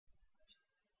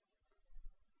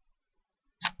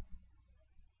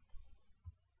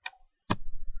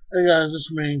Hey guys, it's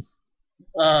me.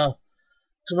 Uh,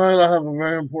 Tonight I have a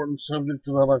very important subject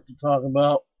that I'd like to talk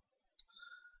about,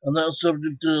 and that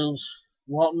subject is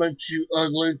what makes you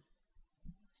ugly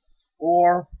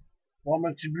or what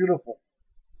makes you beautiful.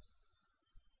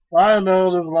 I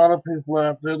know there's a lot of people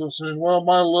out there that say, well,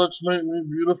 my looks make me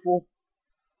beautiful,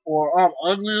 or I'm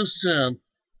ugly as sin.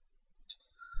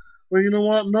 Well, you know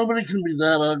what? Nobody can be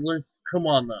that ugly. Come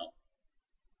on now.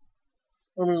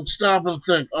 I mean, stop and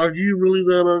think. Are you really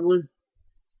that ugly?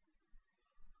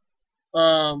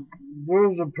 Um,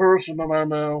 there's a person that I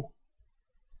know.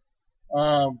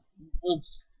 Um, it's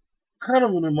kind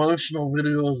of an emotional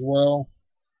video as well.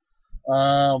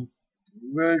 Um,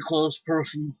 Very close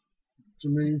person to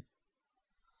me.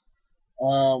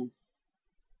 Um,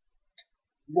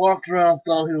 Walked around,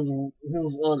 thought he was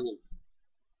ugly.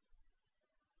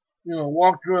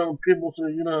 Walked around and people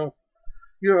say,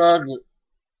 you're ugly.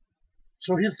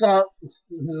 So he thought he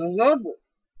was ugly.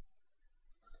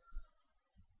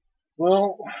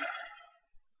 Well,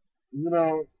 you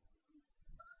know,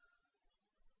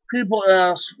 people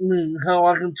ask me how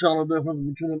I can tell the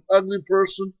difference between an ugly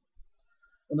person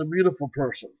and a beautiful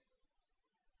person.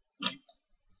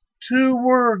 Two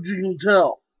words you can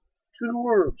tell. Two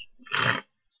words.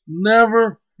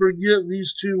 Never forget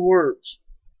these two words.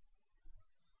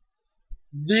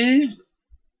 The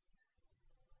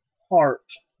heart.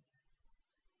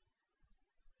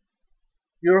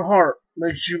 Your heart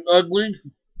makes you ugly.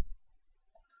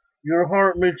 Your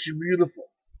heart makes you beautiful.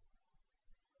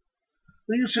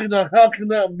 Then you say, now how can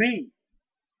that be?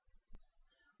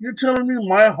 You're telling me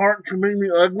my heart can make me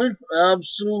ugly?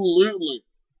 Absolutely.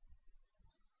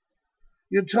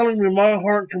 You're telling me my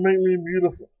heart can make me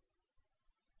beautiful?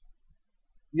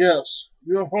 Yes.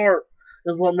 Your heart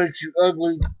is what makes you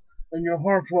ugly, and your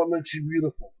heart's what makes you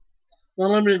beautiful. Now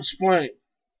let me explain.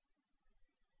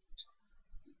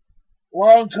 A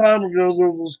long time ago,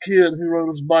 there was this kid who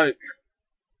rode his bike,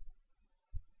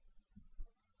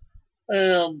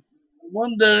 and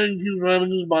one day he was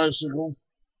riding his bicycle,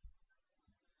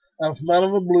 and from out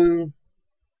of the blue,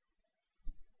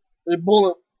 a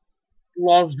bullet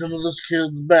lodged into this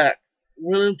kid's back.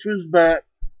 Went into his back,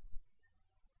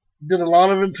 did a lot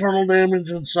of internal damage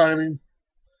inside him.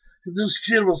 This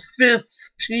kid was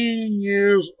 15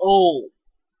 years old.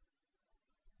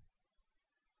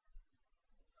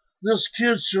 This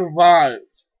kid survived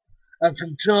and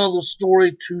can tell the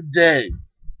story today.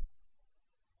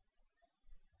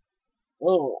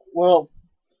 Oh, well,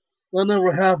 that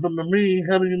never happened to me.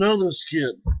 How do you know this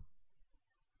kid?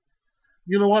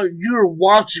 You know what? You're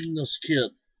watching this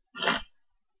kid.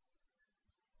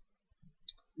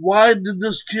 Why did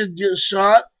this kid get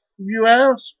shot, you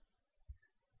ask?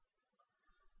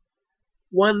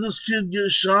 Why did this kid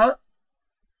get shot?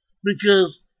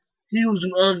 Because he was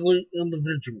an ugly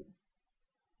individual.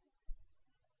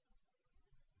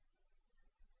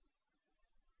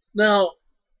 Now,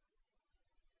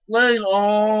 laying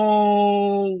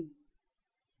all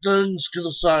things to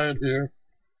the side here,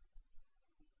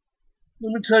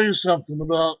 let me tell you something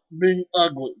about being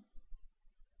ugly.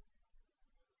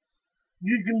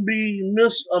 You can be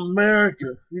Miss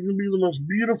America. You can be the most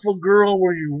beautiful girl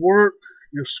where you work,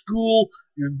 your school,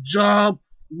 your job,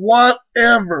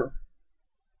 whatever.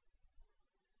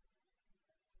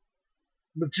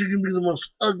 But you can be the most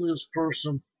ugliest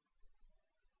person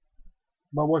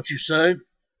by what you say,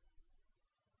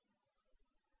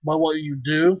 by what you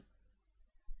do.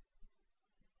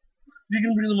 You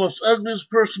can be the most ugliest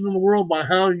person in the world by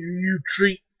how you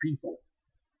treat people.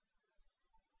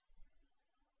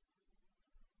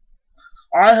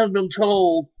 I have been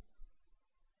told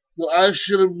that I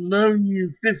should have known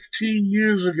you 15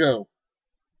 years ago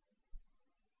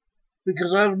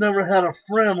because I've never had a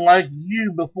friend like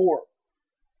you before.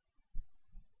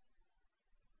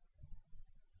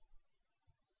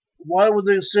 Why would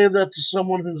they say that to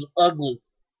someone who's ugly?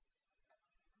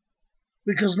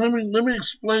 Because let me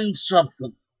explain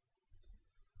something.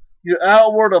 Your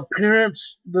outward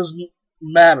appearance doesn't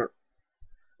matter.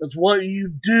 It's what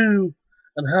you do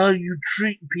and how you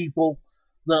treat people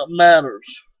that matters.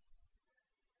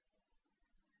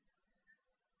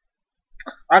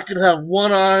 I could have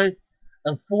one eye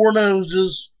and four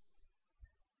noses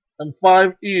and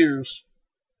five ears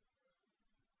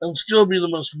and still be the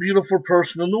most beautiful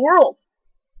person in the world.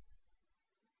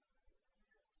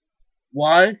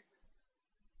 Why?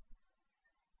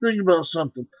 Think about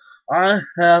something. I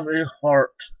have a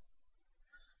heart.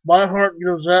 My heart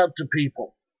goes out to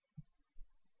people.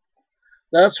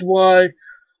 That's why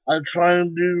I try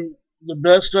and do the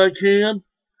best I can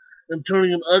in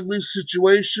turning an ugly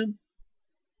situation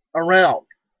around.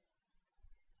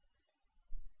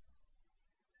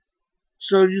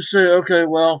 So you say, okay,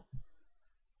 well,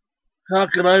 how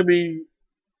can I be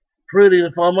pretty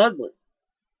if I'm ugly?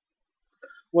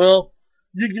 Well,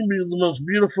 you can be the most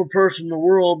beautiful person in the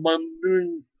world by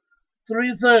doing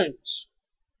three things.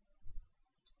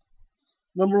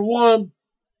 Number one,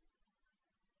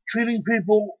 treating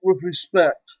people with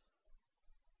respect.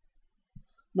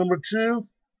 Number two,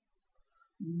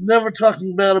 never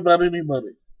talking bad about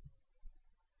anybody.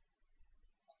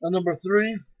 And number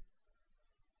three,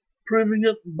 proving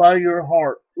it by your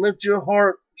heart. Let your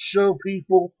heart show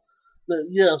people that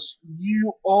yes,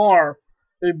 you are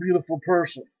a beautiful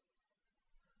person.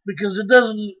 Because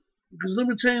let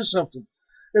me tell you something.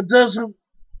 It doesn't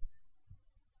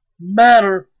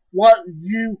matter what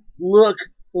you look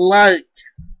like.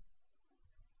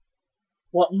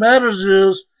 What matters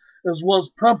is what's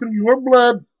pumping your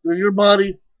blood through your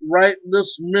body right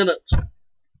this minute.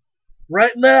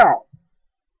 Right now.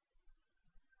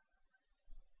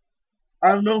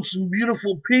 I know some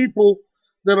beautiful people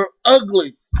that are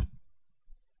ugly.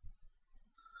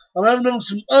 And I've known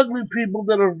some ugly people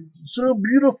that are so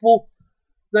beautiful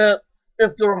that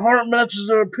if their heart matches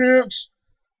their appearance,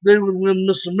 they would win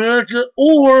Miss America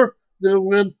or they would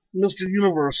win Mr.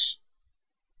 Universe.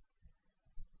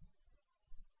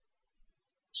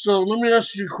 So let me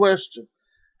ask you a question.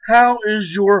 How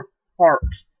is your heart?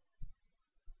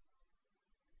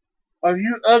 Are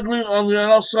you ugly on the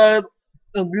outside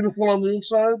and beautiful on the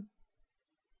inside?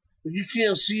 You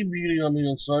can't see beauty on the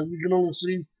inside. You can only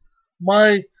see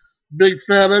my big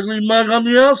fat ugly mug on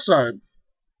the outside.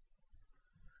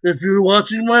 If you're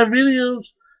watching my videos,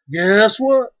 guess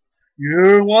what?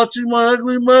 You're watching my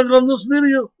ugly mug on this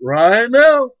video right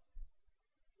now.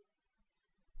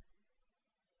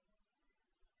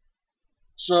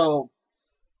 So,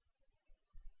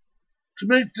 to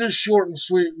make this short and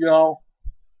sweet, y'all,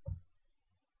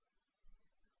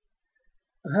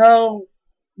 how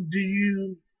do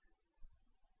you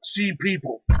see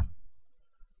people?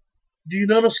 Do you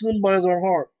notice them by their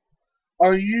heart?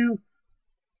 Are you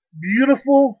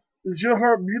beautiful? Is your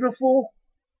heart beautiful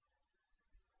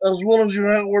as well as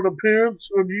your outward appearance?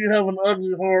 Or do you have an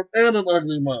ugly heart and an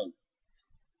ugly mind?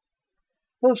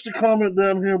 Post a comment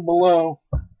down here below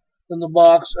in the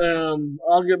box and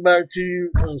I'll get back to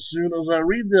you as soon as I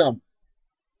read them.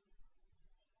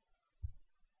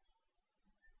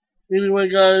 Anyway,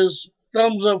 guys,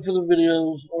 thumbs up for the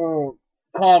videos or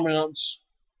comments.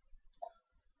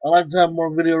 I like to have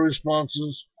more video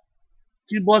responses.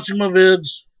 Keep watching my vids.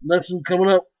 Next one coming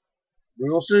up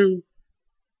real soon.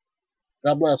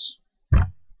 God bless.